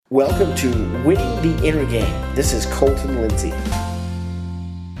Welcome to Winning the Inner Game. This is Colton Lindsay.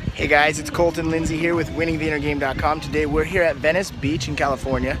 Hey guys, it's Colton Lindsay here with winningtheinnergame.com. Today we're here at Venice Beach in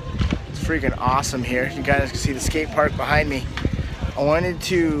California. It's freaking awesome here. You guys can see the skate park behind me. I wanted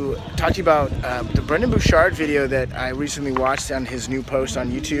to talk to you about the Brendan Bouchard video that I recently watched on his new post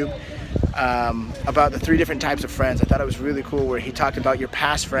on YouTube about the 3 different types of friends. I thought it was really cool where he talked about your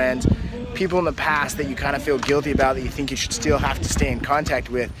past friends, people in the past that you kind of feel guilty about, that you think you should still have to stay in contact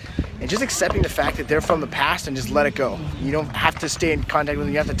with, and just accepting the fact that they're from the past and just let it go. You don't have to stay in contact with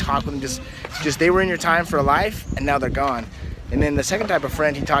them, you have to talk with them, just they were in your time for a life and now they're gone. And then the second type of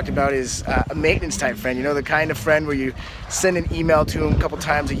friend he talked about is a maintenance type friend. You know, the kind of friend where you send an email to him a couple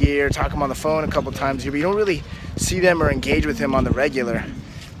times a year, talk to him on the phone a couple times a year, but you don't really see them or engage with him on the regular.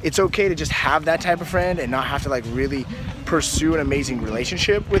 It's okay to just have that type of friend and not have to really pursue an amazing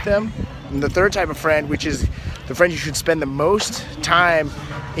relationship with them. And the third type of friend, which is the friend you should spend the most time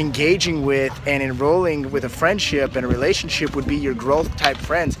engaging with and enrolling with a friendship and a relationship, would be your growth type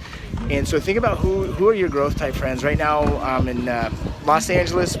friends. And so think about who are your growth type friends. Right now I'm in Los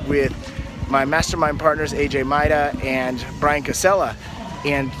Angeles with my mastermind partners AJ Maida and Brian Casella,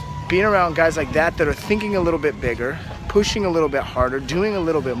 and being around guys like that are thinking a little bit bigger, pushing a little bit harder, doing a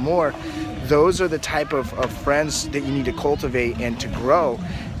little bit more. Those are the type of friends that you need to cultivate and to grow.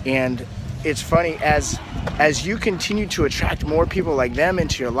 And it's funny, as you continue to attract more people like them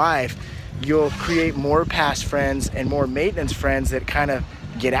into your life, you'll create more past friends and more maintenance friends that kind of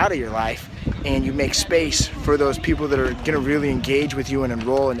get out of your life, and you make space for those people that are going to really engage with you and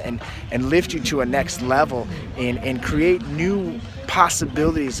enroll and lift you to a next level and create new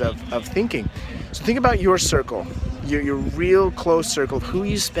possibilities of thinking. So think about your circle, your real close circle, who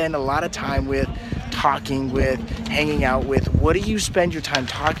you spend a lot of time with, talking with, hanging out with. What do you spend your time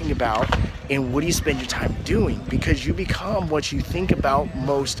talking about, and what do you spend your time doing? Because you become what you think about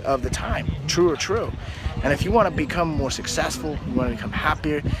most of the time. True or true? And if you want to become more successful, you want to become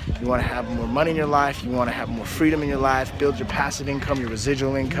happier, you want to have more money in your life, you want to have more freedom in your life, build your passive income, your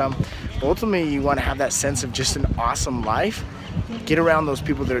residual income, ultimately you want to have that sense of just an awesome life, get around those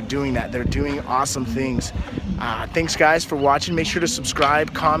people that are doing that. They're doing awesome things. Thanks guys for watching. Make sure to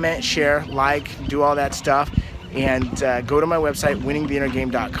subscribe, comment, share, like, do all that stuff. And go to my website,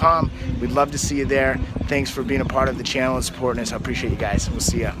 winningtheinnergame.com. We'd love to see you there. Thanks for being a part of the channel and supporting us. I appreciate you guys. We'll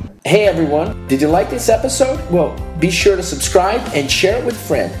see ya. Hey everyone, did you like this episode? Well, be sure to subscribe and share it with a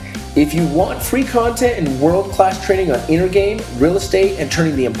friend. If you want free content and world-class training on inner game, real estate, and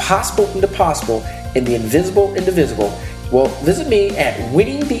turning the impossible into possible and the invisible into visible, well, visit me at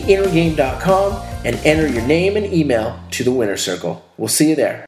winningtheinnergame.com and enter your name and email to the winner circle. We'll see you there.